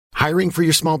Hiring for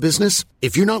your small business?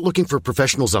 If you're not looking for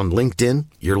professionals on LinkedIn,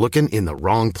 you're looking in the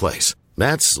wrong place.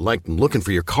 That's like looking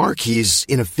for your car keys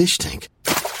in a fish tank.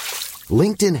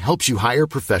 LinkedIn helps you hire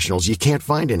professionals you can't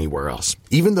find anywhere else,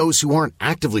 even those who aren't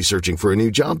actively searching for a new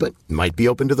job but might be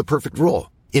open to the perfect role.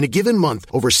 In a given month,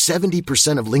 over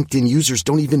 70% of LinkedIn users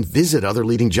don't even visit other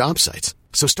leading job sites.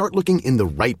 So start looking in the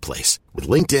right place. With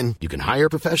LinkedIn, you can hire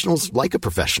professionals like a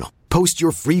professional. Post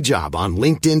your free job on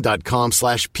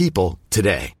linkedin.com/people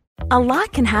today. A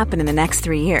lot can happen in the next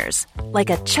 3 years. Like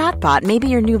a chatbot may be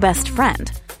your new best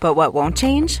friend. But what won't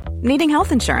change? Needing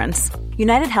health insurance.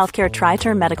 United Healthcare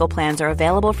Tri-Term Medical Plans are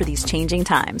available for these changing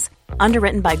times.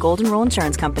 Underwritten by Golden Rule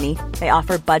Insurance Company, they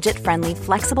offer budget-friendly,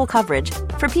 flexible coverage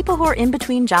for people who are in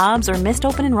between jobs or missed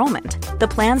open enrollment. The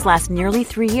plans last nearly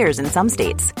 3 years in some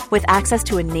states, with access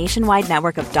to a nationwide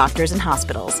network of doctors and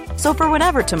hospitals. So for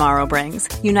whatever tomorrow brings,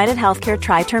 United Healthcare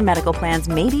Tri-Term Medical Plans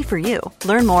may be for you.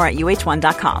 Learn more at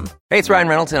uh1.com. Hey, it's Ryan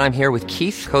Reynolds, and I'm here with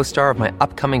Keith, co-star of my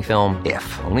upcoming film,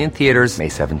 If, only in theaters May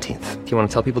 17th. Do you want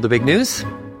to tell people the big news?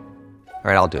 All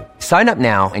right, I'll do it. Sign up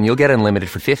now and you'll get unlimited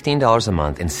for $15 a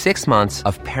month and 6 months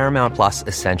of Paramount Plus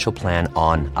Essential Plan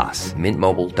on us.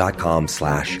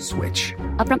 MintMobile.com/switch.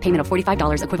 Upfront payment of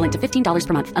 $45 equivalent to $15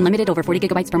 per month. Unlimited over 40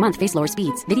 gigabytes per month. Face lower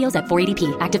speeds. Videos at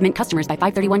 480p. Active Mint customers by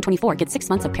 531.24 get 6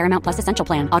 months of Paramount Plus Essential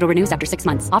Plan. Auto renews after 6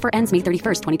 months. Offer ends May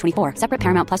 31st, 2024. Separate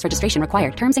Paramount Plus registration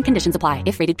required. Terms and conditions apply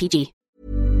if rated PG.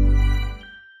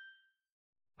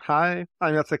 Hi,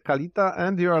 I'm Jacek Kalita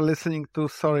and you are listening to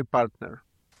Sorry Partner.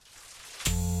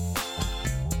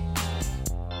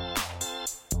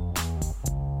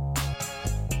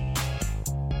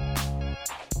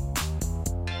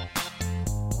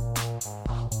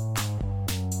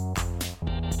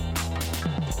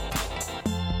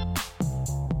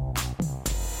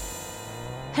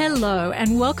 Hello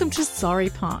and welcome to Sorry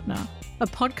Partner, a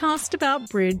podcast about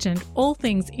bridge and all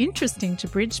things interesting to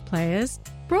bridge players,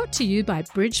 brought to you by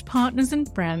bridge partners and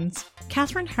friends,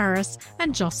 Catherine Harris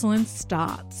and Jocelyn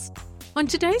Starts. On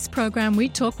today's program, we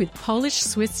talk with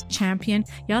Polish-Swiss champion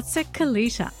Jacek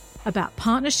Kalita about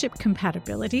partnership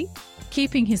compatibility,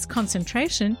 keeping his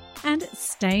concentration, and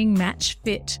staying match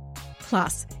fit.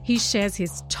 Plus, he shares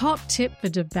his top tip for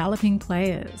developing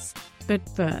players. But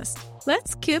first,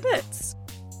 let's kibitz.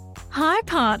 Hi,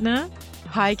 partner.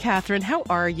 Hi, Catherine. How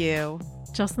are you?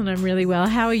 Jocelyn, I'm really well.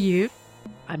 How are you?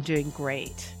 I'm doing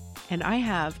great. And I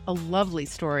have a lovely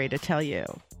story to tell you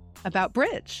about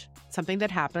bridge, something that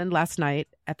happened last night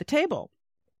at the table.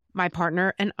 My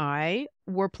partner and I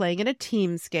were playing in a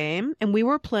teams game, and we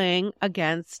were playing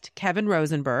against Kevin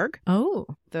Rosenberg,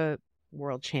 the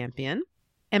world champion.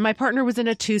 And my partner was in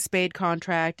a 2-spade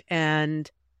contract and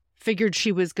figured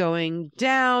she was going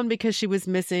down because she was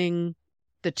missing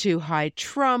the 2 high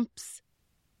trumps.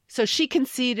 So she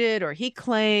conceded, or he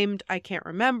claimed, I can't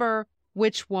remember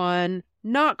which one.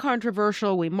 Not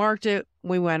controversial. We marked it.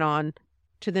 We went on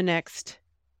to the next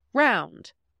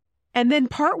round. And then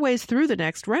partways through the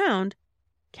next round,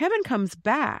 Kevin comes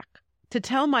back to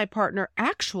tell my partner,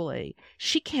 actually,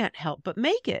 she can't help but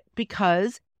make it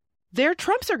because their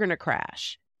trumps are going to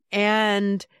crash.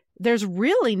 And there's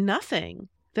really nothing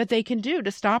that they can do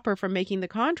to stop her from making the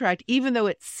contract, even though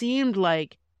it seemed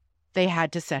like they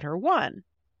had to set her one.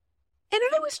 And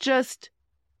I was just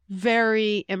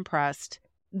very impressed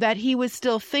that he was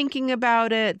still thinking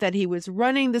about it, that he was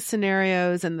running the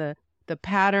scenarios and the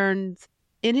patterns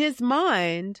in his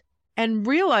mind and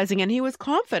realizing, and he was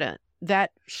confident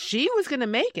that she was going to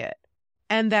make it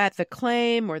and that the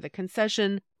claim or the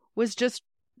concession was just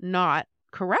not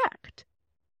correct.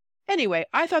 Anyway,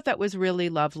 I thought that was really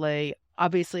lovely.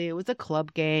 Obviously, it was a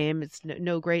club game. It's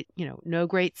no great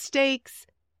stakes.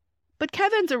 But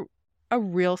Kevin's a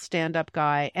real stand-up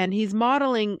guy, and he's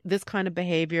modeling this kind of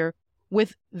behavior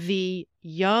with the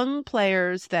young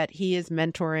players that he is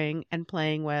mentoring and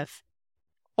playing with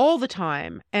all the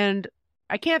time. And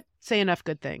I can't say enough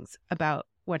good things about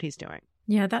what he's doing.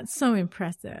 Yeah, that's so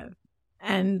impressive.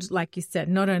 And like you said,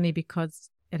 not only because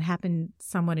it happened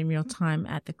somewhat in real time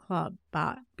at the club,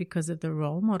 but because of the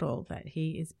role model that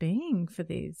he is being for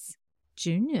these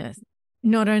juniors,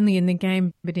 not only in the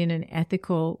game, but in an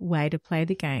ethical way to play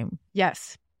the game.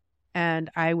 Yes. And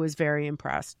I was very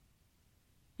impressed.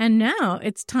 And now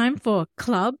it's time for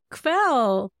Club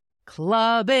Kveld.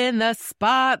 Club in the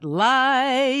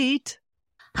Spotlight.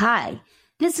 Hi,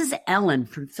 this is Ellen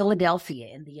from Philadelphia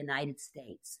in the United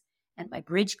States, and my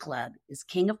bridge club is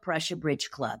King of Prussia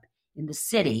Bridge Club in the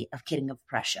city of King of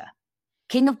Prussia.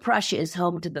 King of Prussia is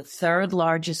home to the 3rd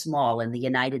largest mall in the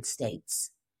United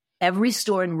States. Every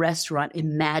store and restaurant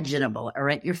imaginable are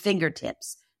at your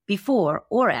fingertips before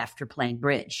or after playing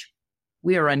bridge.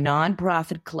 We are a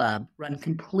nonprofit club run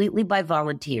completely by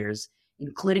volunteers,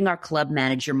 including our club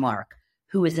manager, Mark,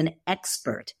 who is an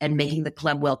expert at making the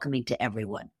club welcoming to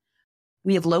everyone.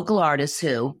 We have local artists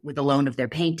who, with the loan of their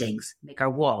paintings, make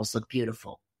our walls look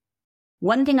beautiful.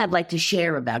 One thing I'd like to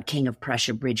share about King of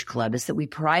Prussia Bridge Club is that we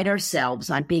pride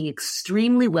ourselves on being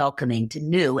extremely welcoming to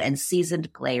new and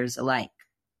seasoned players alike.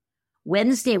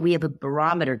 Wednesday, we have a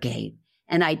barometer game,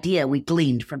 an idea we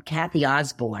gleaned from Kathy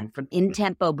Osborne from In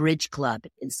Tempo Bridge Club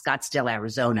in Scottsdale,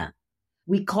 Arizona.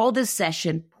 We call this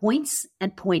session Points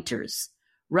and Pointers,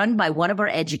 run by one of our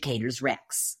educators,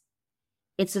 Rex.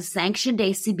 It's a sanctioned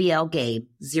ACBL game,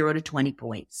 0 to 20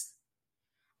 points.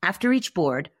 After each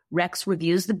board, Rex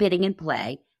reviews the bidding in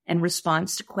play and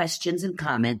responds to questions and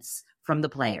comments from the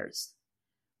players.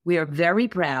 We are very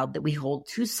proud that we hold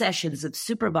 2 sessions of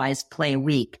supervised play a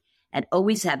week and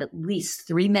always have at least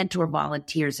 3 mentor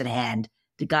volunteers at hand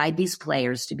to guide these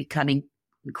players to becoming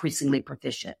increasingly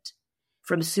proficient.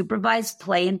 From supervised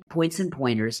play and points and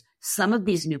pointers, some of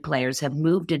these new players have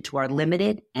moved into our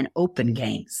limited and open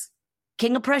games.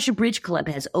 King of Prussia Bridge Club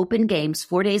has open games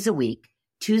 4 days a week,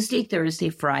 Tuesday, Thursday,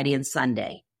 Friday, and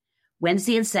Sunday.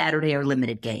 Wednesday and Saturday are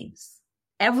limited games.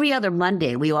 Every other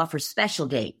Monday, we offer special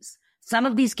games. Some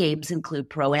of these games include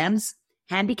pro-ams,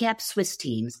 handicapped Swiss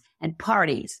teams, and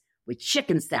parties with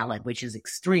chicken salad, which is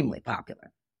extremely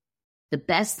popular. The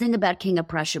best thing about King of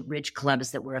Prussia Bridge Club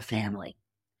is that we're a family.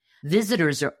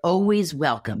 Visitors are always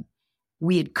welcome.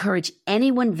 We encourage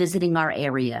anyone visiting our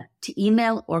area to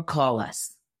email or call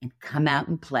us and come out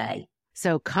and play.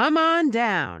 So come on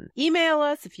down. Email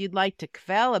us if you'd like to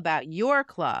kvell about your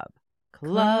club.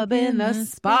 Club in the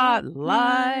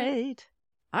spotlight.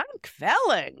 I'm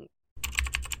kvelling.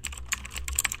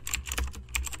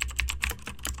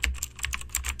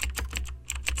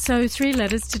 So 3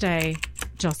 letters today,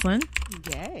 Jocelyn.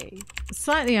 Yay.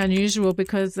 Slightly unusual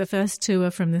because the first 2 are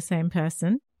from the same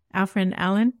person, our friend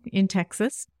Alan in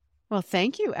Texas. Well,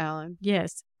 thank you, Alan.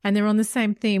 Yes. And they're on the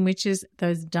same theme, which is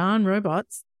those darn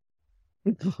robots.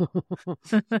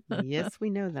 Yes,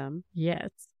 we know them. Yes.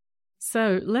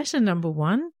 So letter number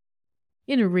 1.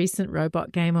 In a recent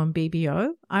robot game on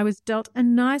BBO, I was dealt a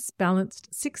nice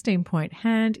balanced 16-point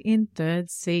hand in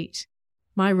 3rd seat.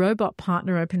 My robot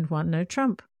partner opened 1 no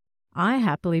trump. I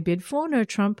happily bid 4 no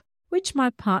trump, which my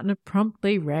partner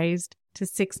promptly raised to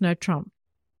 6 no trump.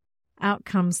 Out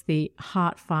comes the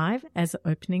heart 5 as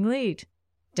opening lead.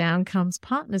 Down comes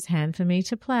partner's hand for me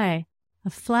to play. A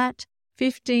flat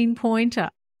 15-pointer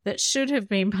that should have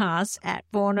been passed at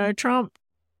 4 no trump.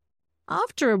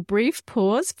 After a brief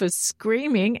pause for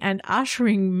screaming and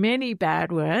uttering many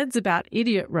bad words about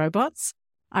idiot robots,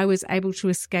 I was able to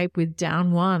escape with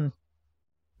down 1.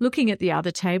 Looking at the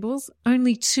other tables,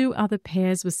 only 2 other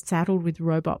pairs were saddled with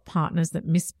robot partners that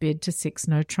misbid to 6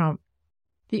 no trump.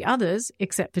 The others,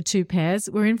 except for 2 pairs,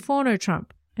 were in 4 no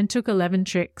trump and took 11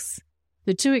 tricks.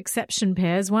 The 2 exception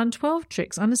pairs won 12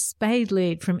 tricks on a spade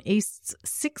lead from East's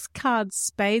 6-card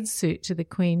spade suit to the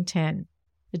Queen 10.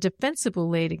 A defensible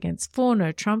lead against 4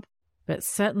 no trump, but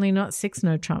certainly not 6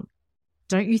 no trump.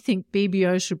 Don't you think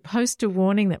BBO should post a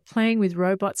warning that playing with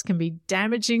robots can be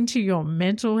damaging to your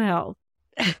mental health?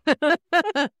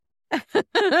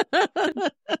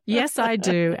 Yes, I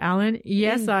do, Alan.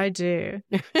 Yes, I do.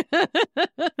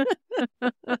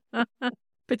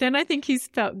 But then I think he's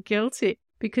felt guilty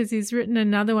because he's written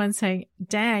another one saying,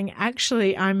 dang,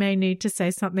 actually, I may need to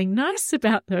say something nice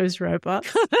about those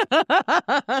robots.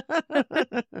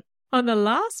 On the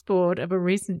last board of a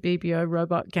recent BBO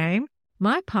robot game,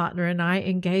 my partner and I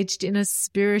engaged in a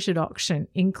spirited auction,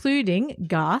 including,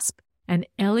 gasp, an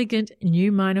elegant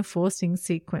new minor forcing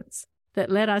sequence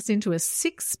that led us into a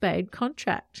 6-spade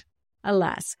contract.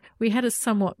 Alas, we had a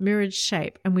somewhat mirrored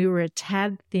shape and we were a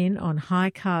tad thin on high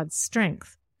card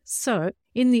strength. So,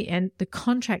 in the end, the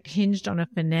contract hinged on a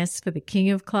finesse for the king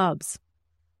of clubs.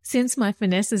 Since my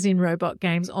finesses in robot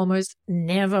games almost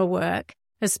never work,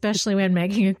 especially when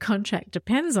making a contract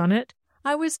depends on it,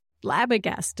 I was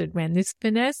flabbergasted when this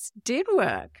finesse did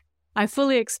work. I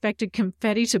fully expected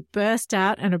confetti to burst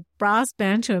out and a brass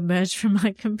band to emerge from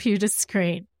my computer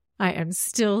screen. I am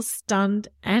still stunned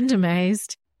and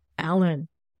amazed. Alan.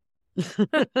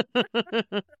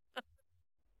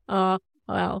 Oh,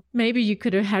 well, maybe you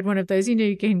could have had one of those,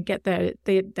 you can get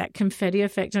that confetti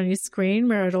effect on your screen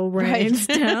where it all rains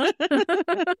down.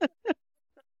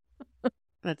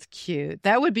 That's cute.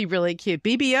 That would be really cute.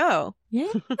 BBO.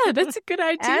 Yeah, that's a good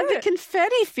idea. Add the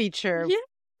confetti feature.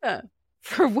 Yeah.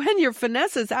 For when your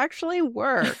finesses actually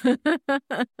work.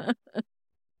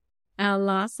 Our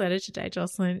last letter today,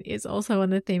 Jocelyn, is also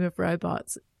on the theme of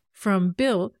robots from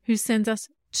Bill, who sends us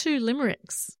 2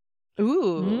 limericks.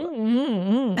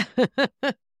 Ooh.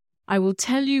 I will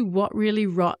tell you what really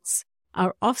rots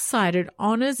are off-sided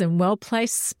honors and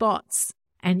well-placed spots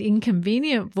and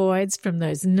inconvenient voids from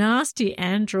those nasty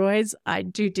androids. I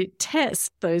do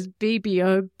detest those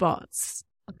BBO bots.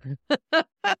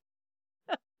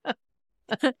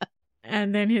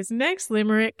 And then his next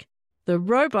limerick, the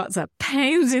robots are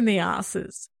pains in the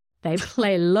asses. They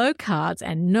play low cards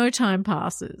and no time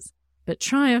passes, but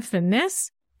try a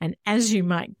finesse, and as you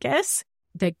might guess,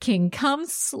 the king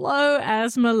comes slow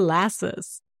as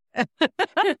molasses.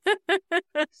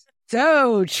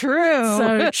 So true.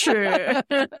 So true.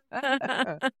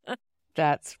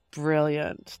 That's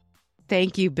brilliant.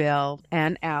 Thank you, Bill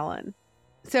and Alan.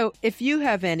 So if you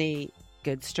have any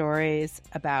good stories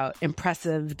about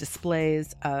impressive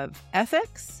displays of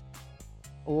ethics,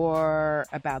 or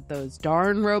about those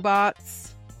darn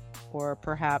robots, or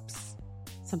perhaps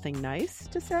something nice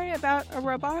to say about a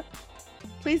robot,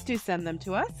 please do send them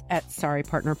to us at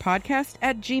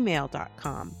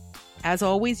sorrypartnerpodcast@gmail.com. As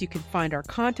always, you can find our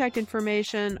contact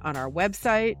information on our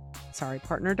website,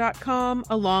 sorrypartner.com,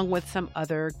 along with some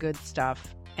other good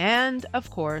stuff. And, of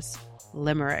course,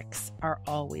 limericks are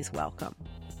always welcome.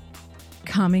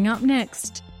 Coming up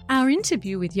next, our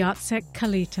interview with Jacek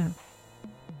Kalita.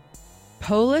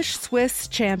 Polish-Swiss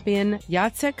champion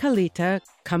Jacek Kalita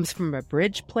comes from a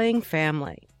bridge-playing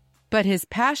family. But his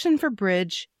passion for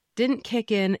bridge didn't kick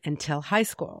in until high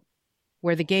school,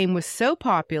 where the game was so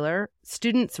popular,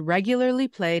 students regularly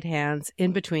played hands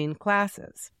in between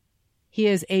classes. He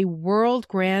is a world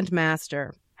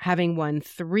grandmaster, having won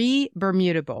 3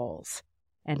 Bermuda Bowls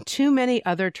and too many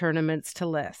other tournaments to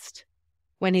list.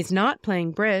 When he's not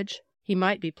playing bridge, he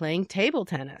might be playing table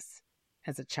tennis.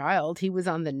 As a child, he was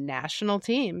on the national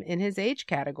team in his age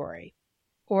category.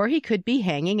 Or he could be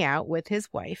hanging out with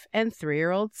his wife and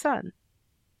 3-year-old son.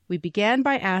 We began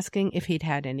by asking if he'd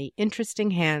had any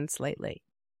interesting hands lately.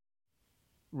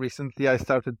 Recently, I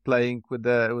started playing with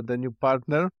a new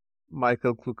partner,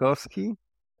 Michael Klukowski,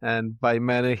 and by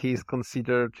many he's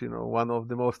considered, one of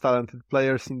the most talented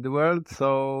players in the world.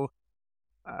 So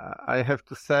I have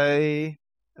to say,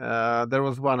 there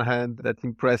was one hand that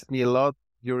impressed me a lot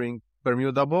during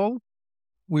Bermuda Bowl.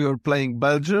 We were playing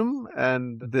Belgium,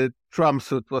 and the trump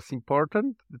suit was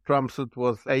important. The trump suit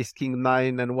was Ace King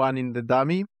 9 and 1 in the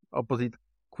dummy, opposite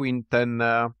Queen 10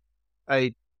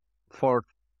 8 4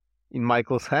 in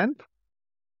Michael's hand.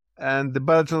 And the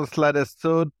Belgians led a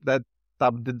suit that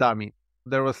tapped the dummy.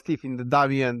 There was Steve in the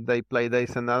dummy, and they played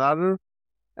Ace and another,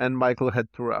 and Michael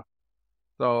had to ruff.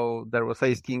 So there was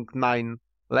Ace King 9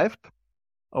 left,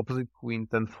 opposite Queen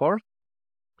 10 4.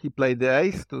 He played the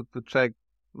ace to check,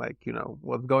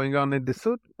 what's going on in the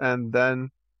suit. And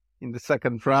then in the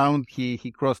second round,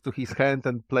 he crossed to his hand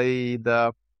and played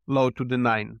low to the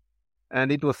 9.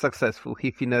 And it was successful. He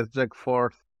finessed Jack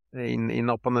 4 in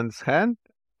opponent's hand.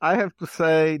 I have to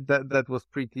say that was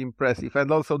pretty impressive.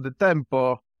 And also the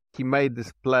tempo he made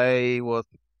this play was,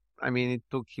 it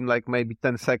took him maybe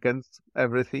 10 seconds,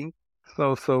 everything.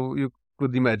 So you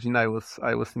could imagine I was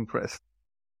impressed.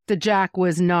 The jack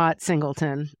was not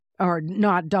singleton or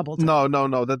not doubleton. No.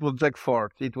 That was Jack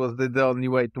 4. It was the only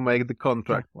way to make the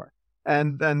contract work.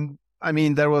 And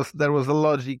there was a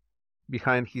logic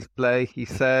behind his play. He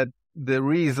said the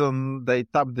reason they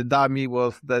tapped the dummy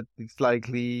was that it's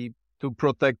likely to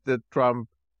protect the trump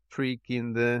trick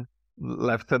in the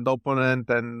left-hand opponent,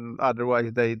 and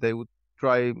otherwise they would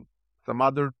try some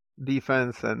other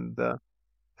defense. And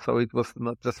so it was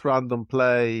not just random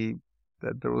play,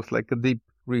 that there was a deep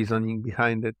reasoning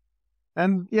behind it.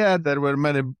 And there were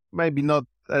many, maybe not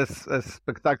as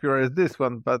spectacular as this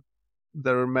one, but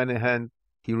there were many hands.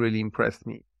 He really impressed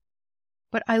me.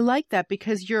 But I like that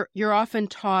because you're often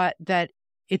taught that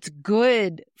it's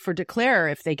good for declare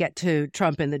if they get to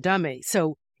trump in the dummy.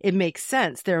 So it makes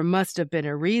sense. There must have been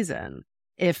a reason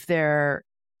if they're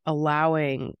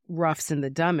allowing roughs in the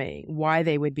dummy, why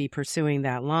they would be pursuing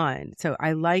that line. So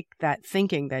I like that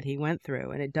thinking that he went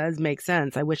through, and it does make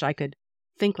sense. I wish I could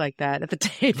think like that at the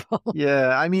table.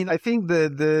 Yeah, I think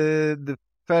the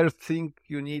first thing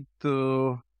you need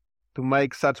to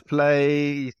make such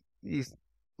play is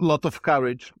a lot of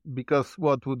courage, because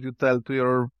what would you tell to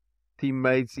your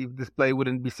teammates if this play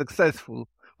wouldn't be successful?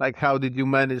 How did you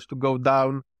manage to go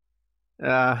down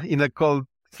in a cold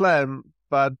slam?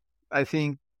 But I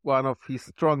think one of his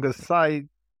strongest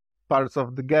parts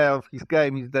of his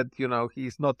game is that,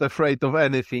 he's not afraid of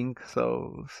anything.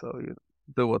 So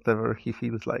do whatever he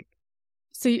feels like.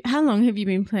 So how long have you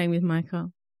been playing with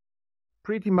Michael?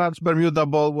 Pretty much Bermuda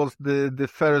Bowl was the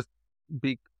first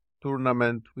big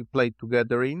tournament we played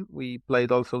together in. We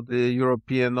played also the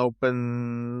European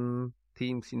Open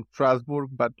teams in Strasbourg,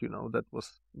 but, that was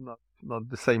not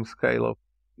the same scale of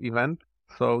event.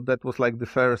 So that was like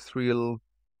the first real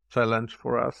challenge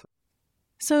for us.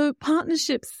 So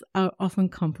partnerships are often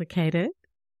complicated.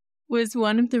 Was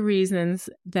one of the reasons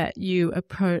that you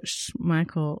approached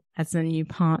Michael as a new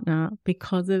partner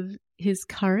because of his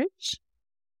courage?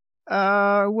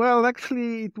 Well,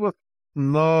 actually, it was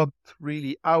not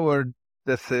really our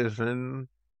decision.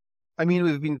 I mean,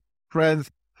 we've been friends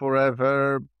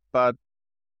forever, but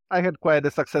I had quite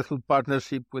a successful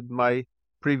partnership with my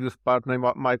previous partner,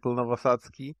 Michael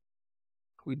Nowosadzki.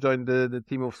 We joined the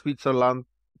team of Switzerland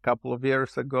a couple of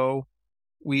years ago.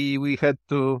 We had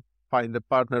to find a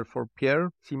partner for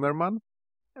Pierre Zimmermann.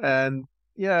 And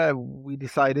yeah, we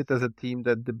decided as a team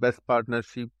that the best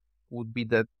partnership would be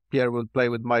that Pierre will play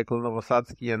with Michael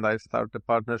Nowosadzki and I start a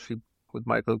partnership with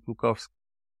Michael Klukowski.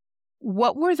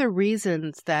 What were the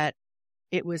reasons that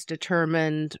it was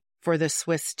determined for the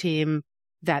Swiss team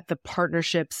that the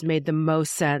partnerships made the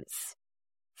most sense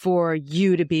for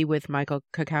you to be with Michael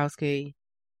Klukowski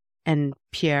and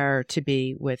Pierre to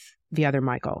be with the other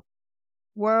Michael?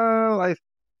 Well, I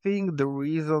think the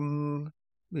reason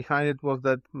behind it was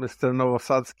that Mr.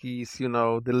 Nowosadzki is,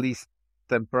 the least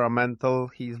temperamental.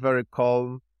 He's very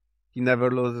calm. He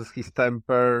never loses his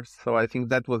temper. So I think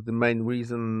that was the main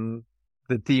reason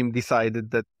the team decided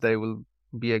that they will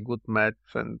be a good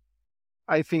match. And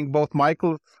I think both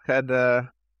Michaels had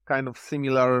a kind of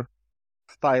similar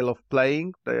style of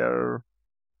playing. They are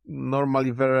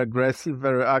normally very aggressive,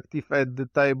 very active at the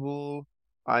table.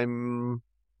 I'm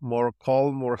more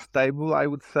calm, more stable, I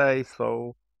would say.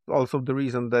 So also the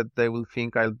reason that they will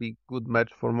think I'll be good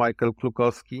match for Michael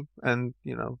Klukowski. And,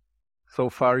 so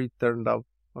far it turned out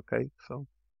okay. So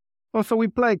also we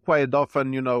play quite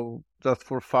often, just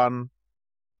for fun.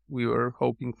 We were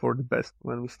hoping for the best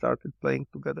when we started playing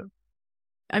together.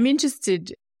 I'm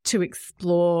interested to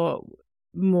explore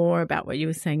more about what you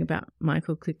were saying about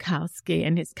Michael Klukowski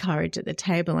and his courage at the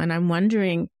table. And I'm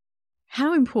wondering,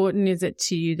 how important is it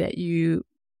to you that you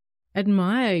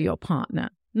admire your partner?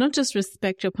 Not just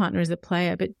respect your partner as a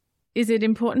player, but is it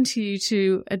important to you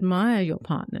to admire your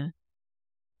partner?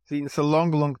 Since a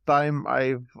long, long time,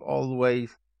 I've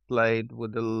always played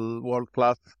with the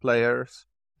world-class players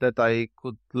that I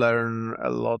could learn a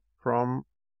lot from.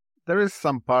 There is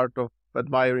some part of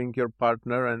admiring your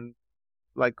partner, and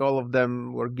like all of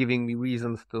them were giving me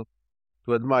reasons to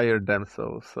admire them.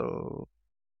 So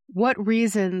what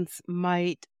reasons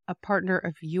might a partner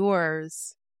of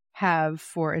yours have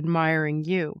for admiring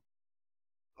you?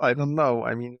 I don't know.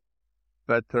 I mean,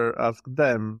 better ask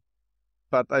them.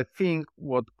 But I think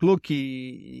what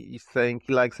Kluki is saying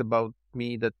he likes about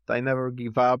me, that I never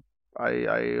give up.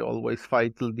 I always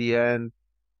fight till the end.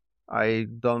 I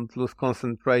don't lose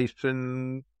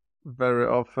concentration very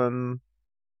often.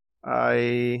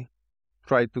 I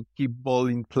try to keep ball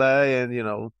in play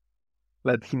and,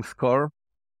 let him score.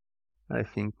 I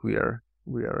think we are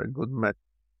a good match.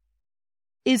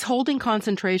 Is holding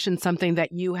concentration something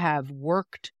that you have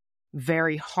worked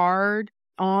very hard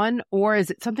on, or is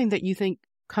it something that you think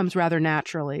comes rather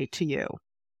naturally to you?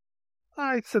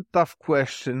 It's a tough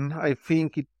question. I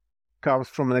think it comes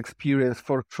from an experience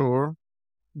for sure.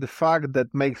 The fact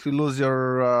that makes you lose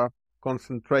your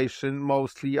concentration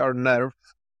mostly are nerves.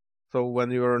 So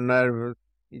when you're nervous,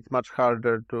 it's much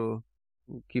harder to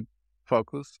keep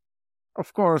focus.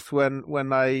 Of course,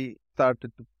 when I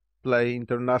started to play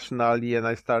internationally and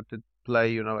I started to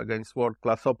play, against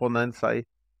world-class opponents, I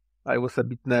was a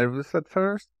bit nervous at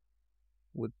first.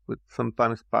 With some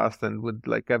times passed and with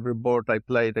like every board I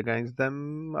played against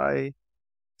them, I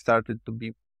started to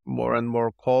be more and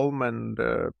more calm and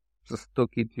just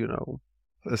took it,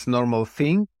 as normal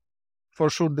thing. For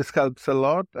sure, this helps a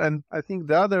lot. And I think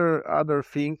the other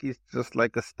thing is just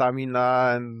like a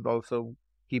stamina and also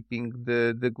keeping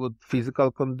the good physical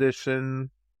condition.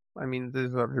 I mean,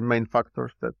 these are the main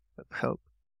factors that help.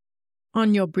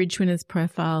 On your Bridge Winners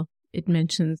profile, it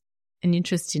mentions an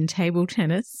interest in table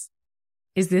tennis.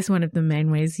 Is this one of the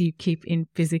main ways you keep in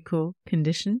physical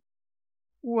condition?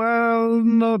 Well,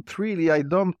 not really. I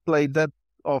don't play that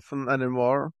often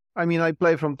anymore. I mean, I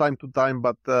play from time to time,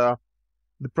 but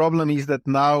the problem is that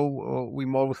now we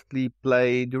mostly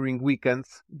play during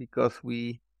weekends because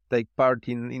we take part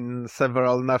in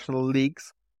several national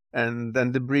leagues, and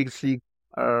then the Bridge League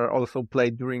are also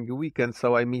played during the weekend,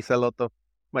 so I miss a lot of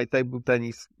my table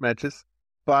tennis matches.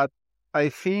 But I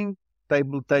think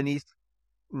table tennis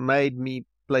made me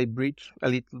play bridge a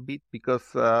little bit because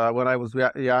when I was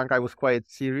young, I was quite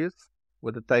serious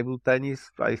with the table tennis.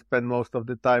 I spent most of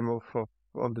the time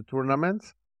on the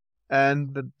tournaments.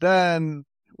 And then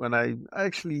when I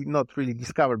actually not really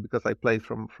discovered, because I played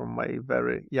from my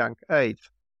very young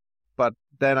age. But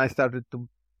then I started to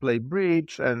play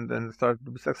bridge and then started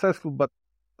to be successful. But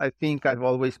I think I've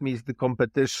always missed the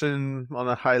competition on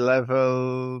a high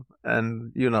level.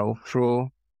 And, through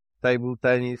table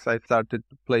tennis, I started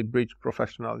to play bridge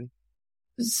professionally.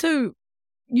 So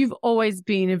you've always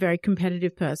been a very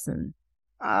competitive person?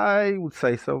 I would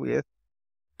say so, yes.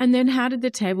 And then how did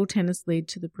the table tennis lead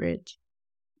to the bridge?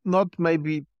 Not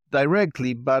maybe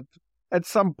directly, but at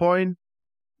some point,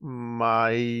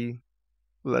 my,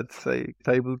 let's say,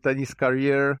 table tennis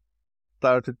career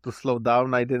started to slow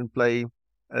down. I didn't play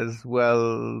as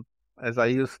well as I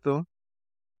used to.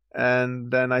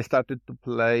 And then I started to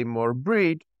play more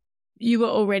bridge. You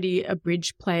were already a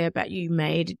bridge player, but you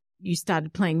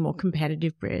started playing more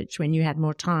competitive bridge when you had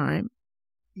more time.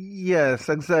 Yes,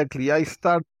 exactly.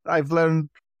 I've learned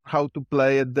how to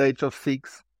play at the age of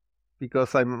 6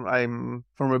 because I'm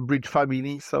from a bridge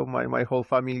family, so my whole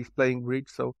family is playing bridge.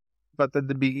 So, but at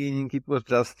the beginning it was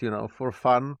just, for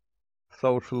fun,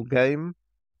 social game.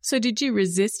 So did you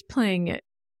resist playing it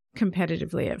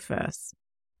competitively at first?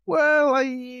 Well,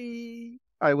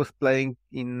 I was playing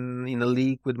in a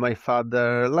league with my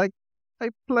father. Like, I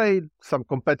played some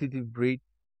competitive bridge,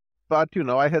 but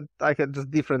I had just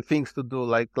different things to do.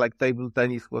 Like table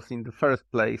tennis was in the first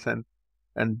place,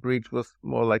 and bridge was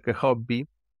more like a hobby.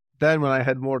 Then when I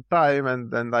had more time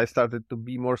and I started to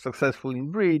be more successful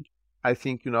in bridge, I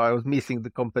think I was missing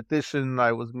the competition.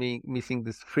 I was missing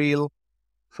this thrill,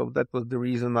 so that was the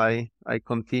reason I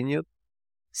continued.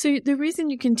 So the reason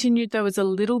you continued, though, is a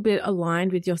little bit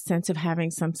aligned with your sense of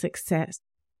having some success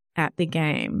at the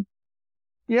game.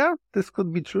 Yeah, this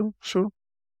could be true, sure.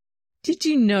 Did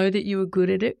you know that you were good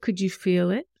at it? Could you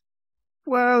feel it?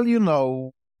 Well,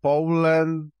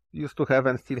 Poland used to have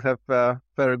and still have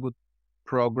very good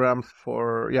programs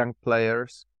for young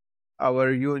players.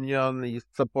 Our union is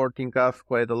supporting us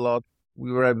quite a lot.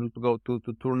 We were able to go to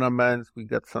tournaments. We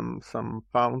got some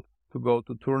funds to go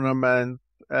to tournaments.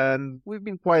 And we've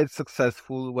been quite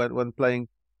successful when playing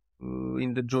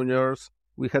in the juniors.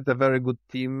 We had a very good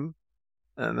team,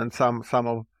 and then some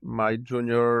of my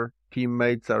junior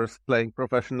teammates are playing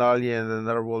professionally and then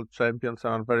are world champions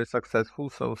and are very successful.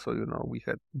 So we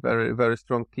had very, very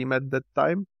strong team at that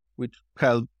time, which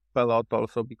helped a lot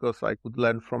also because I could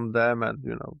learn from them.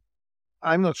 And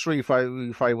I'm not sure if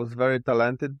I was very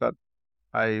talented, but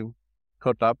I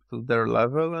caught up to their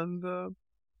level and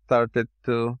started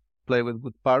to play with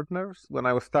good partners. When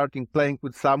I was starting playing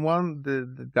with someone,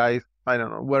 the guys, I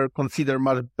don't know, were considered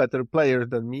much better players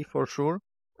than me for sure.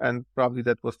 And probably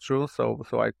that was true. So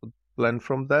I could learn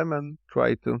from them and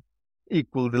try to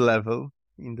equal the level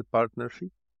in the partnership.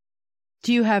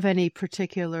 Do you have any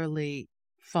particularly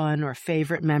fun or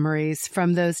favorite memories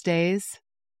from those days?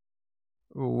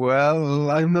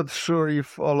 Well, I'm not sure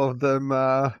if all of them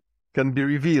can be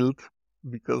revealed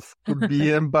because it could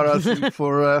be embarrassing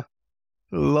for a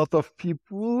lot of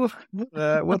people.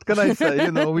 What can I say?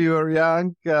 We were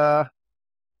young.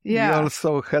 We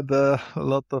also had a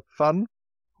lot of fun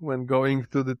when going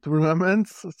to the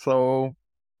tournaments. So,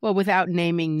 well, without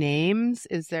naming names,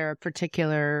 is there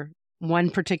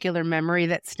one particular memory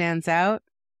that stands out?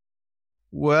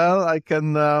 Well, I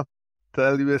can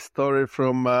tell you a story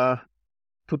from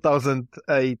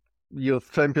 2008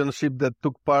 Youth Championship that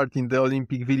took part in the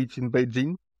Olympic Village in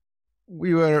Beijing.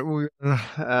 We were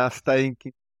staying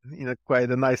in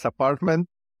quite a nice apartment.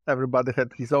 Everybody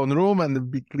had his own room and a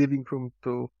big living room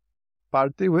to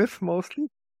party with, mostly.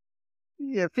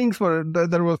 Yeah,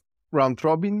 there was round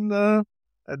robin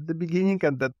at the beginning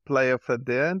and that playoff at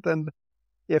the end. And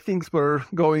yeah, things were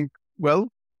going well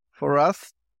for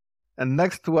us. And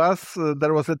next to us,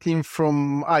 there was a team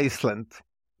from Iceland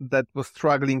that was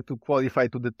struggling to qualify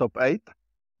to the top 8.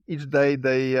 Each day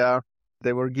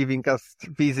they were giving us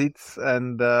visits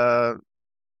and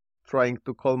trying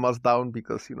to calm us down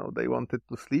because, they wanted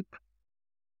to sleep.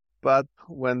 But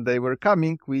when they were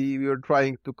coming, we were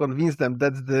trying to convince them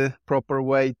that's the proper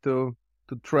way to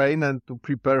train and to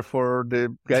prepare for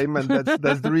the game. And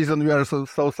that's the reason we are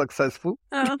so successful.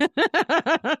 Oh.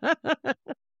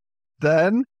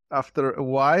 Then, after a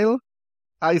while,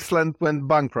 Iceland went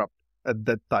bankrupt at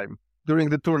that time during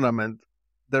the tournament.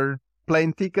 Their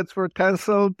plane tickets were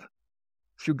cancelled.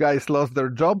 Few guys lost their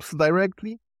jobs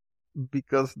directly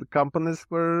because the companies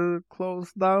were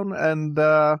closed down, and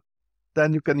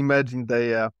then you can imagine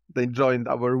they joined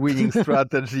our winning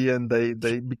strategy and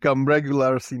they become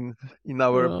regulars in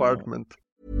our apartment.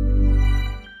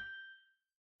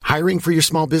 Hiring for your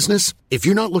small business? If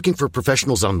you're not looking for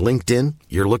professionals on LinkedIn,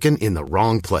 you're looking in the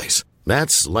wrong place.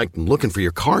 That's like looking for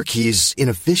your car keys in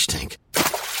a fish tank.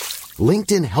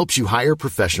 LinkedIn helps you hire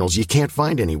professionals you can't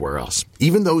find anywhere else,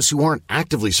 even those who aren't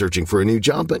actively searching for a new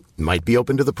job but might be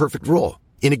open to the perfect role.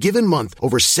 In a given month,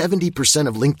 over 70%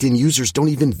 of LinkedIn users don't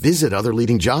even visit other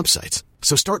leading job sites.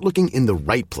 So start looking in the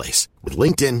right place. With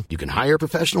LinkedIn, you can hire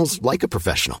professionals like a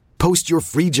professional. Post your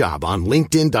free job on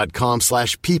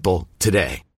linkedin.com/people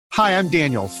today. Hi, I'm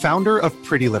Daniel, founder of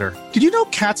Pretty Litter. Did you know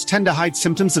cats tend to hide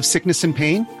symptoms of sickness and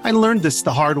pain? I learned this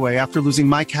the hard way after losing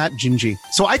my cat, Gingy.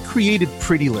 So I created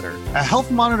Pretty Litter, a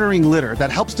health monitoring litter that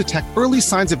helps detect early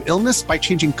signs of illness by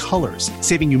changing colors,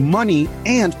 saving you money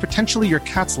and potentially your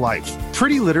cat's life.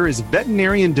 Pretty Litter is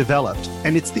veterinarian developed,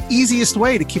 and it's the easiest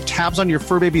way to keep tabs on your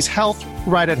fur baby's health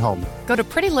right at home. Go to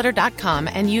prettylitter.com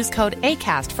and use code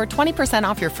ACAST for 20%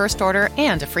 off your first order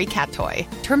and a free cat toy.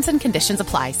 Terms and conditions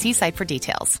apply. See site for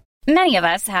details. Many of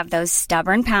us have those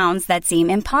stubborn pounds that seem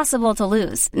impossible to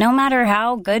lose, no matter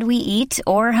how good we eat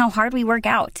or how hard we work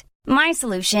out. My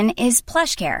solution is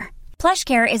PlushCare.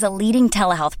 PlushCare is a leading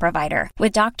telehealth provider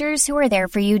with doctors who are there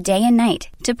for you day and night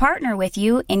to partner with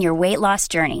you in your weight loss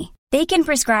journey. They can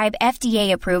prescribe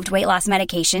FDA-approved weight loss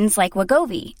medications like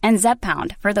Wegovy and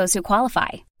Zepbound for those who qualify.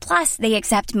 Plus, they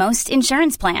accept most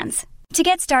insurance plans. To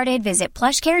get started, visit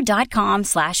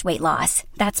plushcare.com/weightloss.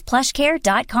 That's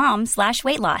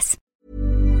plushcare.com/weightloss.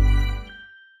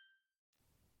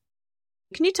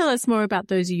 Can you tell us more about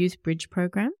those youth bridge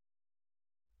programs?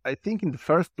 I think in the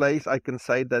first place, I can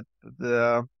say that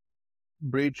the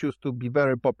bridge used to be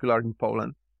very popular in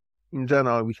Poland. In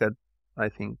general, we had, I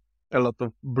think, a lot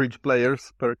of bridge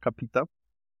players per capita.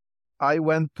 I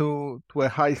went to a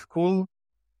high school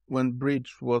when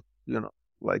bridge was,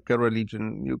 like a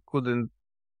religion. You couldn't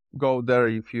go there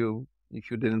if you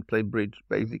didn't play bridge,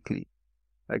 basically.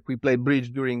 Like, we played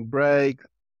bridge during break,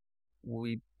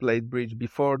 we played bridge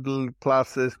before the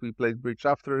classes, we played bridge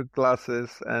after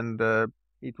classes, and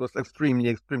it was extremely,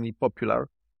 extremely popular.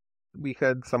 We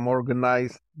had some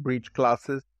organized bridge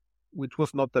classes, which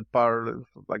was not a part of,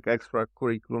 like, extra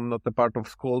curriculum, not a part of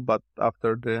school, but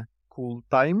after the school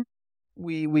time.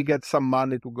 We get some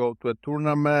money to go to a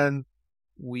tournament.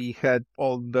 We had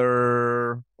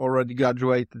older, already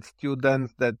graduated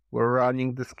students that were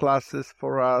running these classes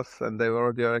for us, and they were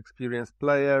already experienced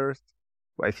players.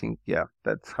 I think,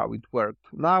 that's how it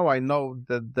worked. Now I know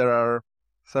that there are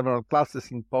several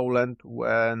classes in Poland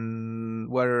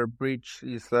where bridge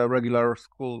is a regular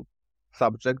school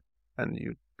subject, and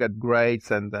you get grades,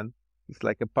 and then it's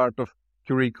like a part of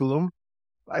curriculum.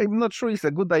 I'm not sure it's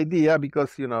a good idea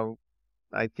because,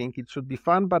 I think it should be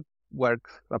fun, but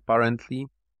works apparently.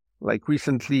 Like,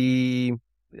 recently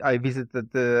I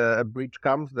visited a bridge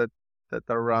camps that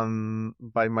are run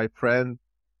by my friend,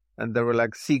 and there were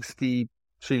like 60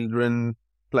 children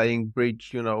playing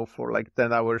bridge, for like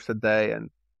 10 hours a day,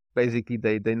 and basically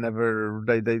they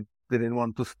didn't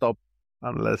want to stop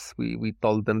unless we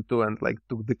told them to, and like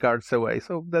took the cards away.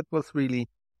 So that was really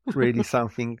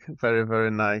something very,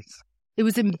 very nice. It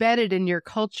was embedded in your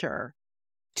culture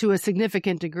to a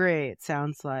significant degree, it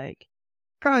sounds like.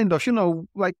 Kind of,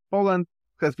 like Poland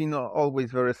has been always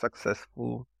very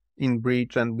successful in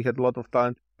bridge, and we had a lot of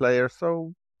talented players.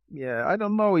 So, I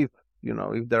don't know if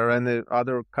there are any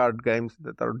other card games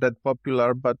that are that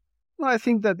popular, but I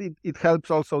think that it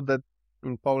helps also that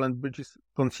in Poland, bridge is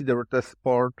considered a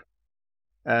sport,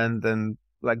 and then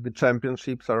like the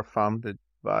championships are funded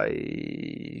by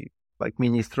like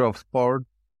Ministry of Sport.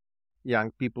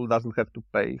 Young people doesn't have to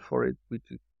pay for it,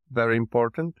 which is very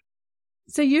important.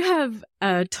 So you have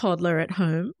a toddler at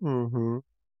home. Mm-hmm.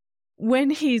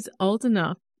 When he's old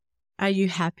enough, are you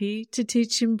happy to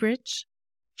teach him bridge?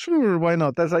 Sure, why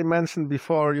not? As I mentioned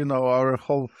before, our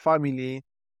whole family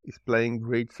is playing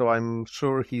bridge, so I'm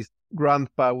sure his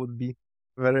grandpa would be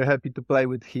very happy to play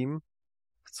with him.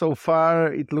 So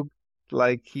far, it looked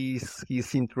like he's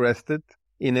interested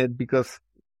in it, because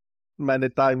many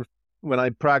times when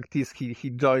I practice, he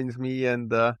joins me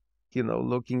and,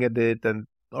 looking at it, and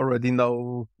already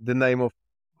know the name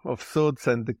of suits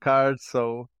and the cards.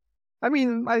 So,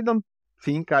 I don't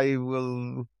think I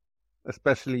will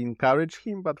especially encourage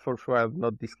him, but for sure I will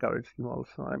not discourage him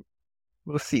also.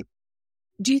 We'll see.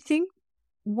 Do you think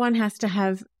one has to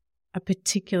have a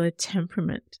particular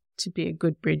temperament to be a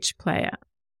good bridge player?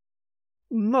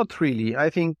 Not really. I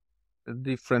think a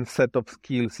different set of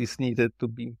skills is needed to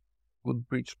be a good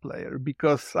bridge player,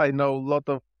 because I know a lot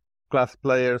of class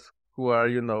players who are,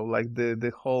 like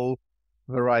the whole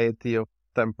variety of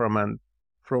temperament,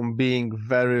 from being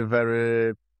very,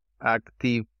 very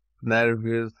active,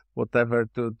 nervous, whatever,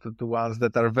 to ones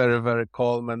that are very, very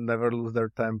calm and never lose their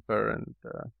temper. And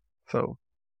so.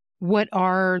 What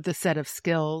are the set of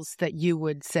skills that you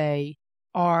would say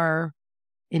are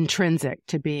intrinsic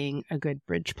to being a good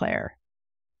bridge player?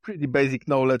 Pretty basic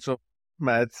knowledge of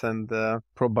maths and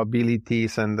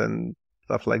probabilities and then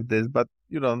stuff like this. But,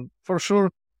 for sure,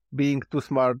 being too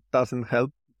smart doesn't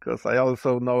help, because I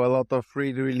also know a lot of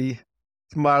really, really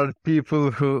smart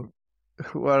people who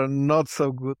are not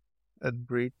so good at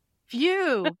bridge.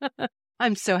 Phew!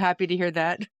 I'm so happy to hear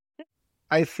that.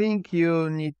 I think you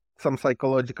need some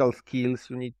psychological skills.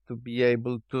 You need to be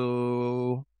able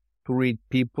to read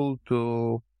people,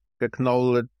 to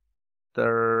acknowledge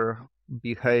their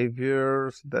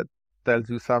behaviors that tells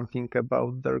you something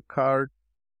about their card.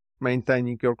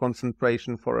 Maintaining your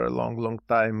concentration for a long, long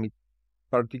time is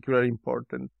particularly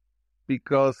important,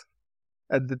 because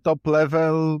at the top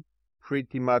level,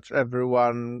 pretty much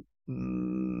everyone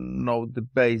know the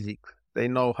basics. They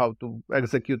know how to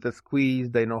execute a squeeze,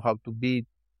 they know how to beat.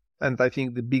 And I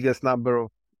think the biggest number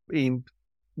of imps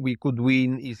we could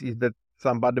win is that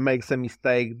somebody makes a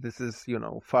mistake. This is,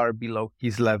 far below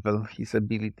his level, his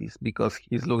abilities, because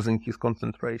he's losing his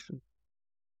concentration.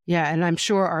 Yeah, and I'm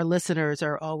sure our listeners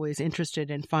are always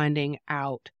interested in finding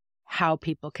out how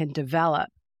people can develop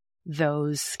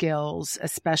those skills,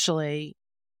 especially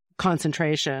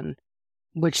concentration,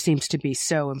 which seems to be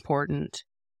so important.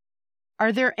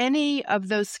 Are there any of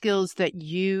those skills that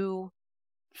you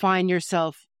find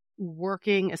yourself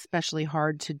working especially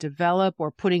hard to develop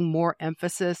or putting more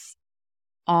emphasis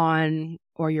on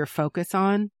or your focus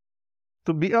on?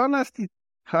 To be honest, it's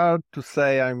hard to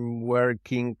say I'm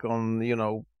working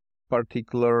on,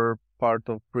 particular part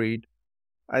of bridge.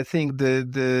 I think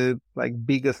the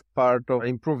biggest part of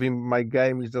improving my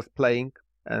game is just playing,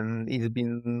 and it's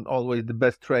been always the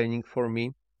best training for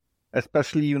me,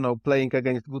 especially, playing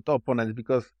against good opponents,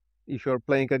 because if you're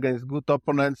playing against good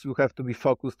opponents, you have to be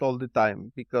focused all the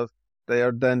time, because they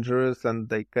are dangerous and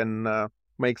they can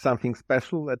make something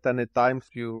special at any time. So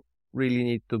you really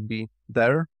need to be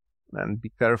there and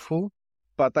be careful.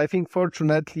 But I think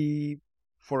fortunately,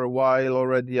 for a while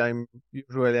already, I'm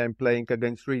playing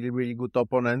against really, really good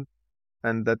opponents,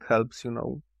 and that helps,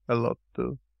 a lot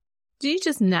too. Do you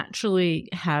just naturally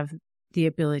have the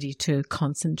ability to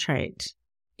concentrate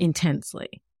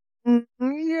intensely?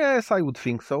 Yes, I would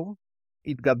think so.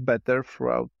 It got better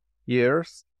throughout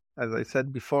years. As I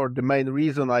said before, the main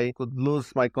reason I could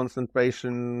lose my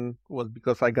concentration was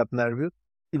because I got nervous.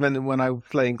 Even when I was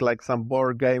playing some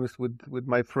board games with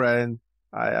my friend,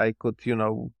 I could,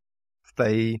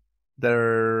 stay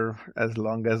there as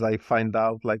long as I find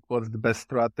out what's the best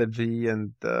strategy,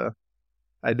 and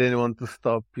I didn't want to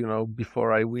stop,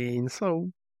 before I win.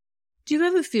 So, do you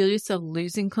ever feel yourself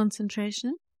losing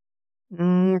concentration?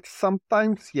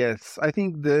 Sometimes, yes. I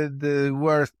think the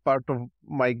worst part of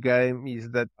my game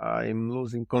is that I'm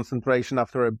losing concentration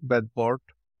after a bad board,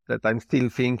 that I'm still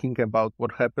thinking about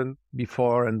what happened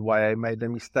before and why I made a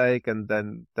mistake, and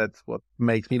then that's what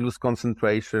makes me lose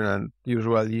concentration and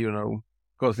usually,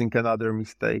 causing another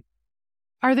mistake.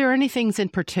 Are there any things in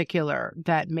particular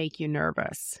that make you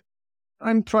nervous?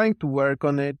 I'm trying to work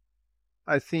on it.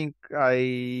 I think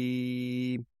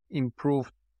I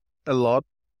improved a lot.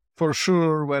 For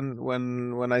sure,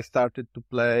 when I started to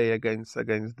play against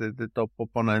the top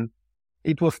opponent,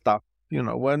 it was tough.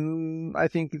 When I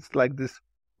think it's like this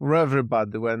for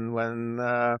everybody,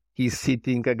 when he's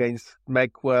sitting against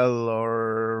Macwell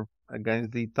or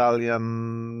against the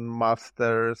Italian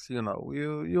masters,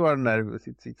 you are nervous.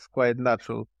 It's quite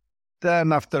natural.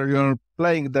 Then after you're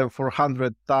playing them for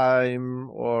 100 times,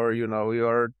 or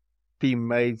your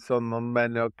teammates on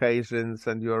many occasions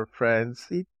and your friends,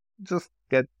 it just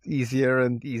get easier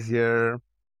and easier,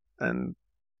 and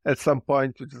at some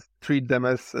point you just treat them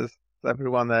as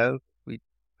everyone else, which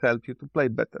help you to play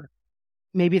better.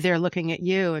 Maybe they're looking at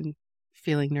you and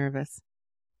feeling nervous.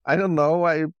 I don't know.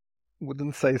 I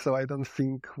wouldn't say so. I don't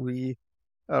think we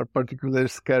are particularly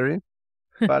scary,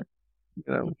 but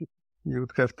you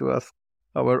would have to ask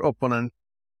our opponent.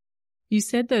 You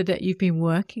said though that you've been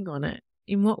working on it.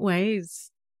 In what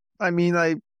ways? I mean,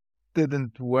 I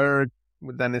didn't work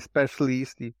with any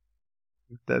specialist, if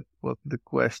that was the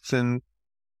question.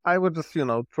 I was just,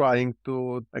 trying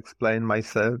to explain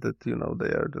myself that, they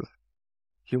are just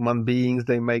human beings,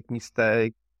 they make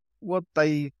mistakes. What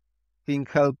I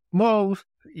think helped most,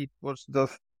 it was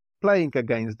just playing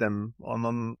against them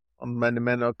on many,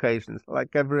 many occasions.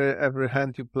 Like every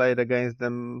hand you played against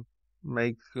them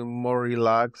makes you more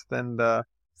relaxed, and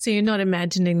so you're not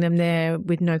imagining them there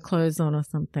with no clothes on or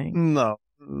something? No,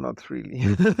 not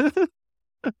really.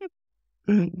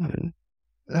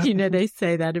 They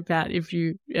say that about if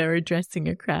you are addressing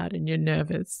a crowd and you're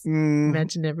nervous.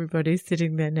 Imagine everybody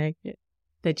sitting there naked.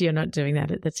 that you're not doing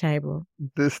that at the table?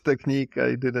 This technique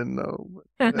I didn't know.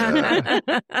 I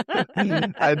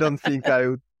don't think I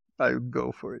would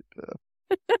go for it.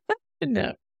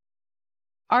 No.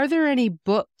 Are there any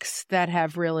books that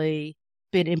have really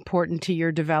been important to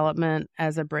your development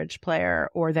as a bridge player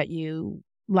or that you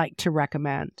like to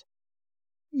recommend?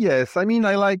 Yes, I mean,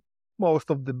 I like most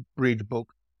of the bridge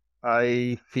books.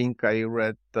 I think I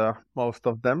read most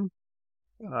of them.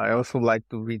 I also like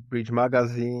to read bridge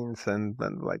magazines and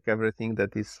like everything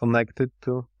that is connected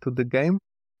to the game.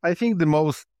 I think the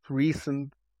most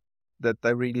recent that I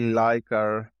really like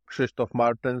are Krzysztof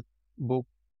Marten's book.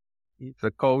 He's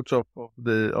a coach of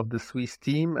the Swiss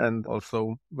team and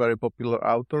also very popular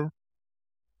author.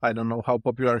 I don't know how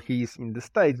popular he is in the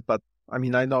States, but I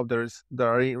mean, I know there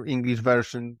are English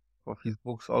versions of his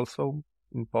books also.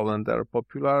 In Poland, they are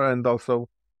popular, and also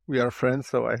we are friends,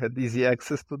 so I had easy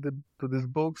access to these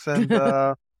books. And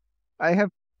I have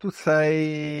to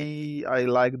say I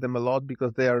like them a lot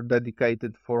because they are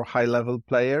dedicated for high-level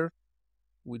players,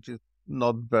 which is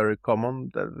not very common.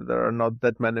 There are not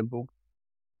that many books.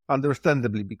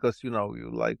 Understandably, because, you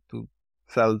like to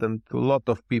sell them to a lot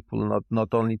of people,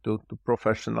 not only to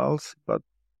professionals. But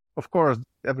of course,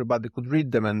 everybody could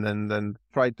read them and then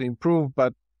try to improve,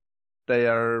 but they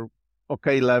are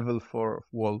okay level for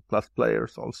world-class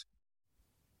players also.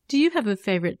 Do you have a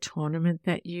favorite tournament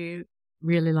that you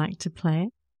really like to play?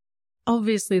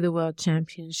 Obviously the World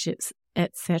Championships,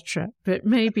 etc. But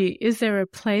maybe is there a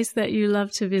place that you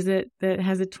love to visit that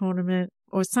has a tournament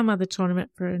or some other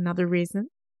tournament for another reason?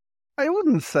 I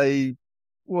wouldn't say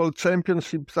World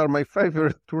Championships are my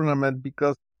favorite tournament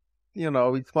because,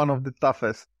 it's one of the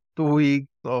toughest. 2 weeks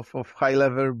of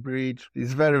high-level bridge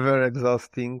is very, very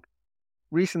exhausting.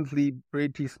 Recently,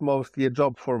 bridge is mostly a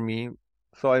job for me,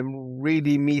 so I'm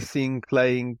really missing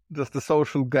playing just a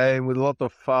social game with a lot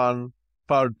of fun,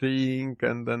 partying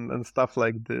and stuff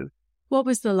like this. What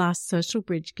was the last social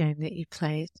bridge game that you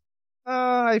played?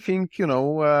 I think,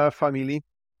 family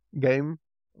game.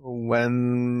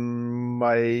 When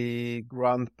my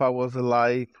grandpa was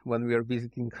alive, when we were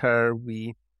visiting her,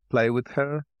 we play with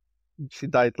her. She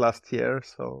died last year,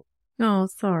 so... Oh,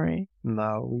 sorry.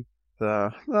 Now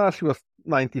she was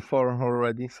 94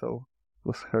 already, so it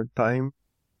was her time.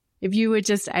 If you were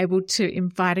just able to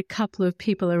invite a couple of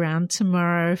people around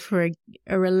tomorrow for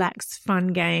a relaxed,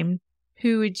 fun game,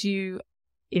 who would you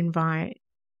invite?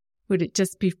 Would it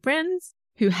just be friends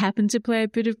who happen to play a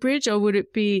bit of bridge, or would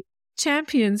it be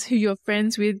champions who you're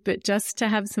friends with, but just to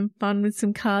have some fun with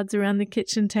some cards around the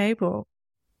kitchen table?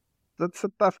 That's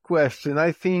a tough question.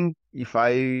 I think if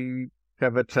I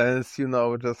have a chance,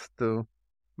 just to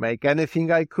make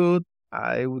anything I could,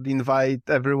 I would invite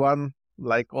everyone,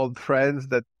 like old friends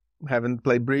that haven't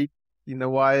played bridge in a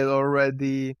while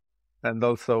already, and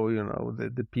also,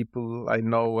 the people I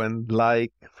know and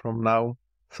like from now.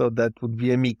 So that would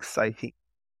be a mix, I think.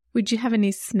 Would you have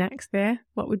any snacks there?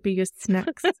 What would be your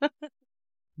snacks?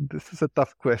 This is a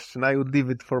tough question. I would leave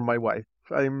it for my wife.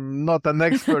 I'm not an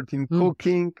expert in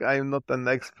cooking. I'm not an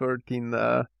expert in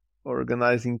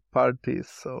organizing parties.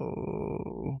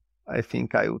 So I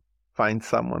think I would find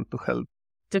someone to help.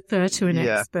 Defer to an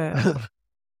expert.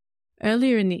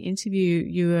 Earlier in the interview,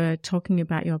 you were talking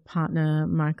about your partner,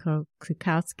 Michael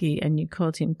Klukowski, and you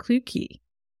called him Kluki.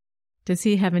 Does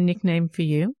he have a nickname for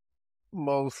you?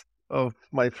 Most of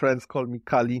my friends call me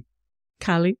Kali.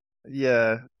 Kali?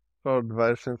 Yeah, short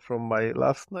version from my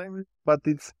last name. But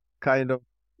it's kind of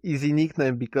easy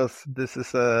nickname because this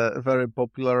is a very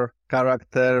popular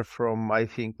character from, I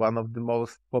think, one of the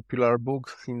most popular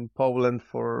books in Poland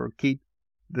for kids.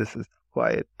 This is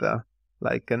quite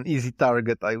like an easy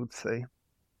target, I would say.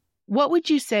 What would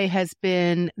you say has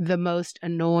been the most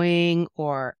annoying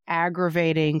or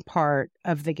aggravating part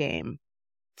of the game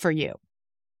for you?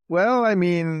 Well, I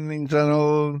mean, in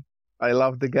general, I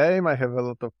love the game. I have a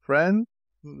lot of friends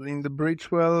in the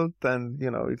bridge world, and,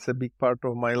 it's a big part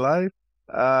of my life.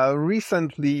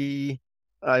 Recently,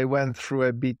 I went through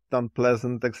a bit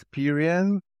unpleasant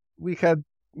experience. We had,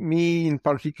 me in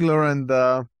particular, and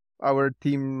our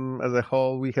team as a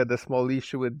whole, we had a small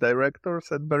issue with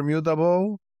directors at Bermuda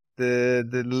Bowl.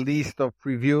 The list of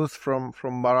reviews from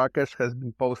Marrakesh has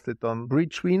been posted on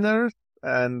Bridge Winners,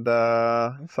 and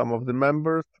some of the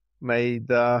members made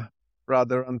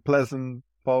rather unpleasant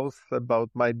posts about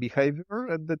my behavior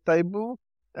at the table.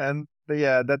 And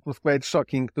that was quite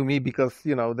shocking to me because,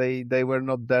 they were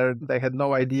not there. They had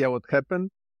no idea what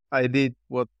happened. I did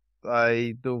what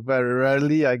I do very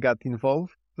rarely. I got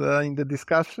involved in the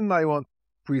discussion. I want to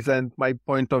present my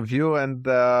point of view and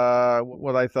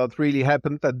what I thought really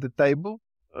happened at the table.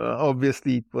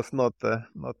 Obviously, it was not a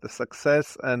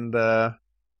success. And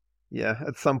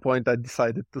at some point I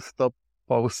decided to stop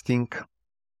posting.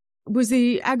 Was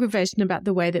the aggravation about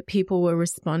the way that people were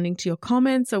responding to your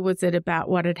comments, or was it about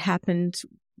what had happened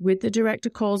with the director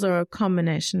calls, or a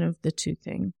combination of the two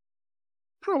things?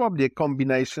 Probably a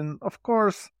combination. Of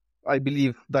course, I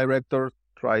believe directors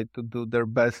try to do their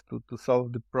best to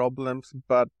solve the problems,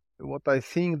 but what I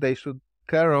think they should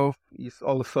care of is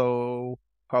also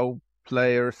how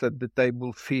players at the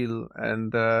table feel.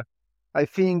 And I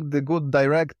think the good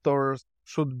directors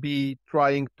should be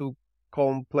trying to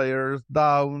calm players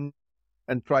down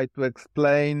and try to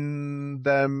explain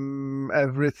them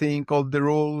everything, all the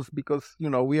rules, because,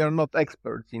 we are not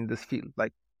experts in this field.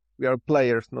 Like, we are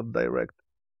players, not direct.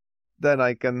 Then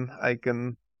I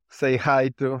can say hi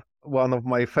to one of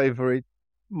my favorite,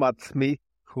 Matt Smith,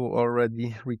 who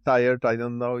already retired. I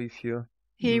don't know if you...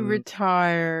 He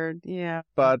retired, yeah.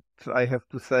 But I have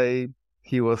to say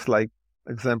he was like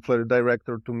exemplary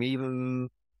director to me, even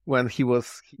when he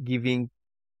was giving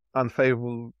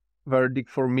unfavorable verdict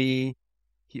for me.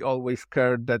 He always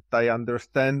cared that I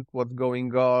understand what's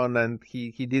going on, and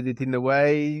he did it in a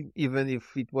way, even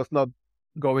if it was not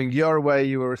going your way,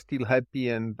 you were still happy,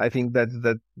 and I think that's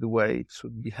the way it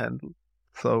should be handled.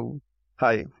 So,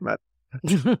 hi, Matt.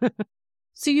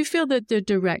 So you feel that the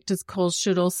director's calls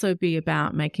should also be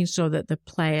about making sure that the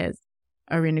players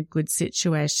are in a good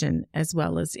situation as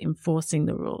well as enforcing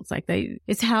the rules. Like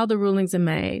it's how the rulings are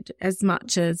made as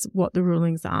much as what the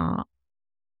rulings are.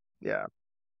 Yeah,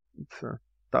 it's a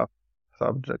tough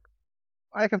subject.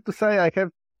 I have to say I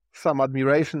have some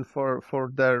admiration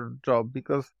for their job,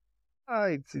 because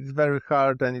it's very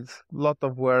hard and it's a lot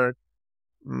of work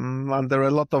under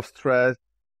a lot of stress.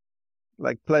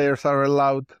 Like, players are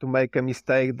allowed to make a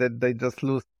mistake that they just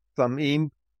lose some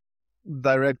imp.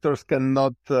 Directors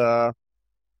cannot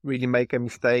really make a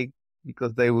mistake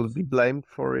because they will be blamed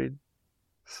for it.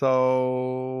 So,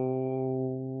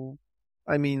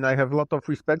 I mean, I have a lot of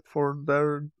respect for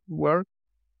their work,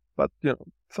 but,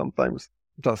 sometimes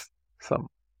just some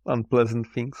unpleasant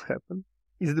things happen.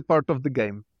 It's the part of the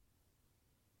game.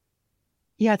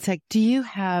 Jacek, do you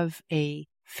have a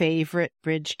favorite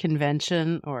bridge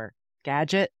convention or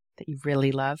gadget that you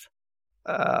really love?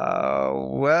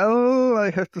 Well,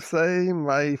 I have to say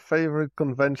my favorite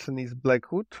convention is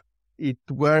Blackwood. It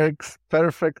works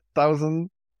perfect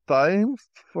 1,000 times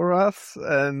for us,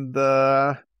 and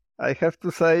I have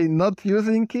to say, not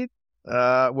using it,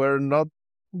 we're not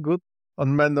good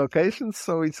on many occasions,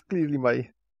 so it's clearly my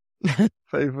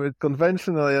favorite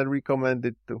convention, and I recommend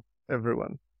it to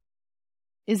everyone.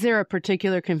 Is there a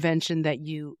particular convention that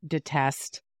you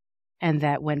detest, and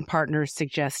that when partners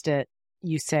suggest it,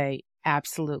 you say,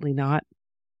 absolutely not?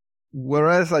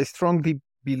 Whereas I strongly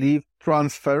believe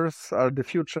transfers are the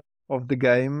future of the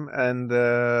game, and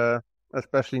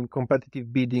especially in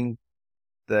competitive bidding,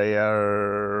 they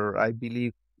are, I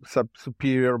believe,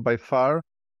 superior by far.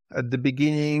 At the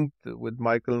beginning, with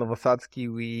Michael Nowosadzki,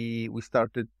 we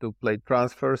started to play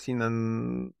transfers in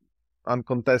an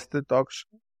uncontested auction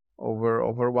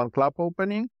over one club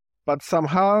opening, but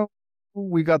somehow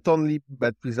we got only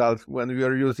bad results when we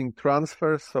were using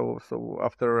transfers. So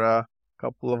after a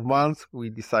couple of months, we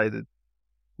decided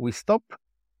we stop,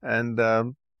 and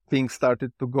things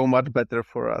started to go much better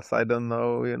for us. I don't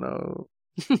know,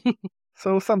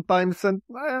 So sometimes, and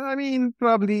I mean,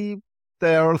 probably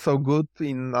they are also good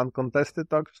in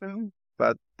uncontested auction,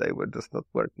 but they were just not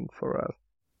working for us.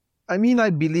 I mean, I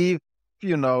believe,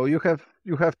 you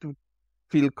have to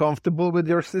feel comfortable with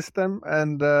your system,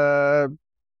 and I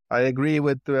agree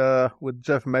with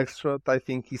Jeff Mextrot. I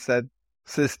think he said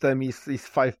system is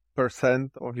 5%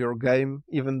 of your game,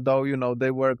 even though,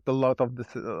 they worked a lot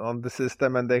on the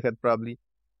system, and they had probably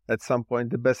at some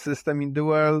point the best system in the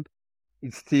world.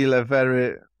 It's still a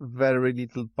very, very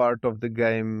little part of the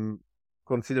game,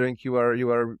 considering you are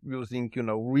using,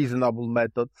 reasonable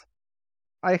methods.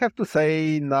 I have to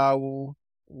say now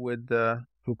with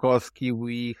Klukowski,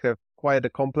 we have quite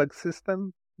a complex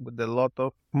system with a lot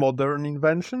of modern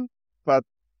invention. But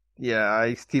yeah,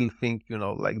 I still think,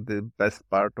 like the best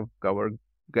part of our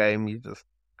game is just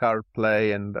card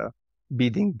play and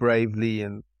bidding bravely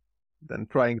and then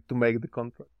trying to make the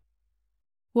contract.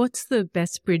 What's the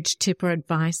best bridge tip or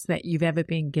advice that you've ever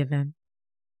been given?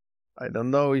 I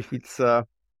don't know if it's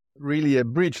really a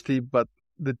bridge tip, but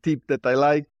the tip that I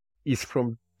like is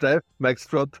from Jeff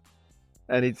Mextrot,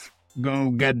 and it's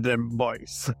go get them,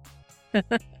 boys.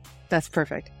 That's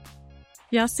perfect.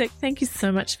 Jacek, thank you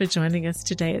so much for joining us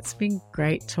today. It's been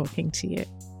great talking to you.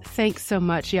 Thanks so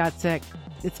much, Jacek.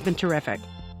 It's been terrific.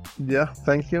 Yeah,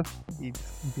 thank you.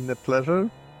 It's been a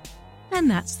pleasure. And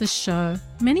that's the show.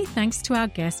 Many thanks to our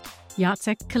guest,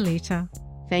 Jacek Kalita.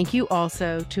 Thank you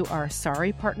also to our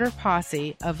Sorry Partner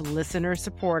posse of listener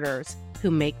supporters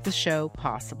who make the show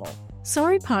possible.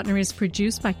 Sorry Partner is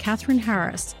produced by Catherine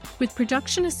Harris, with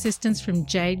production assistance from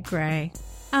Jade Gray.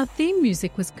 Our theme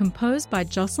music was composed by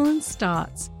Jocelyn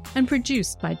Starts and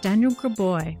produced by Daniel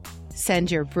Graboy. Send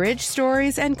your bridge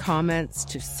stories and comments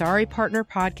to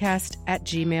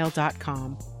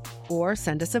sorrypartnerpodcast@gmail.com or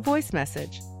send us a voice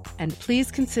message. And please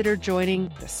consider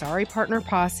joining the Sorry Partner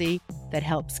posse that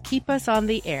helps keep us on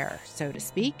the air, so to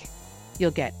speak.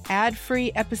 You'll get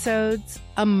ad-free episodes,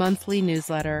 a monthly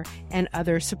newsletter, and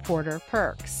other supporter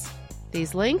perks.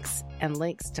 These links and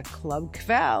links to Club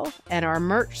Kvel and our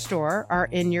merch store are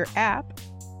in your app,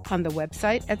 on the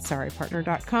website at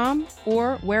sorrypartner.com,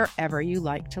 or wherever you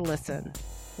like to listen.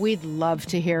 We'd love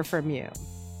to hear from you,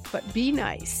 but be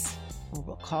nice, or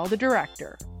we'll call the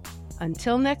director.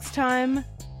 Until next time,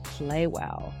 play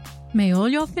well. May all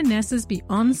your finesses be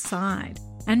on side.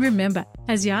 And remember,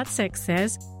 as Jacek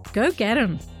says, go get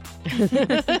 'em.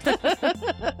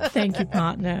 Thank you,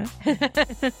 partner.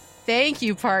 Thank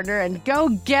you, partner, and go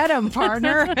get 'em,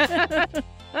 partner.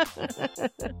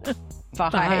 Bye.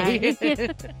 Bye.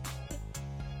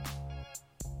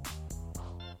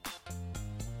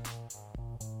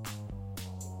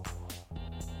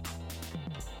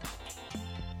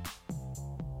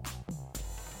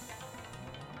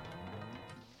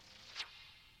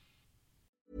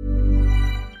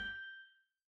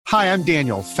 Hi, I'm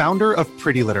Daniel, founder of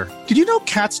Pretty Litter. Did you know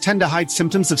cats tend to hide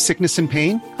symptoms of sickness and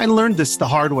pain? I learned this the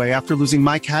hard way after losing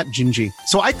my cat, Gingy.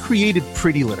 So I created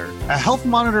Pretty Litter, a health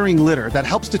monitoring litter that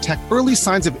helps detect early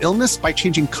signs of illness by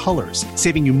changing colors,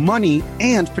 saving you money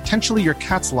and potentially your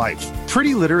cat's life.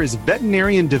 Pretty Litter is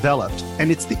veterinarian developed, and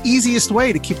it's the easiest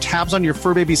way to keep tabs on your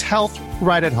fur baby's health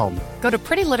right at home. Go to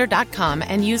prettylitter.com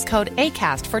and use code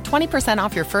ACAST for 20%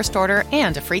 off your first order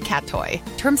and a free cat toy.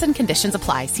 Terms and conditions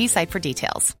apply. See site for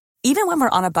details. Even when we're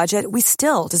on a budget, we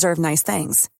still deserve nice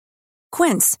things.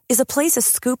 Quince is a place to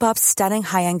scoop up stunning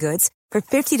high-end goods for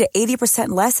 50 to 80%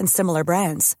 less than similar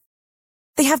brands.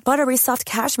 They have buttery soft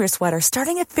cashmere sweaters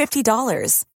starting at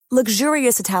 $50,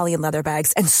 luxurious Italian leather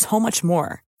bags, and so much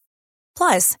more.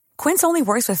 Plus, Quince only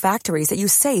works with factories that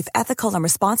use safe, ethical, and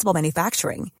responsible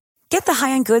manufacturing. Get the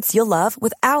high-end goods you'll love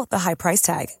without the high price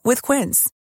tag with Quince.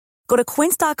 Go to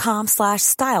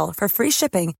quince.com/style for free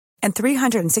shipping and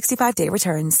 365-day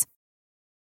returns.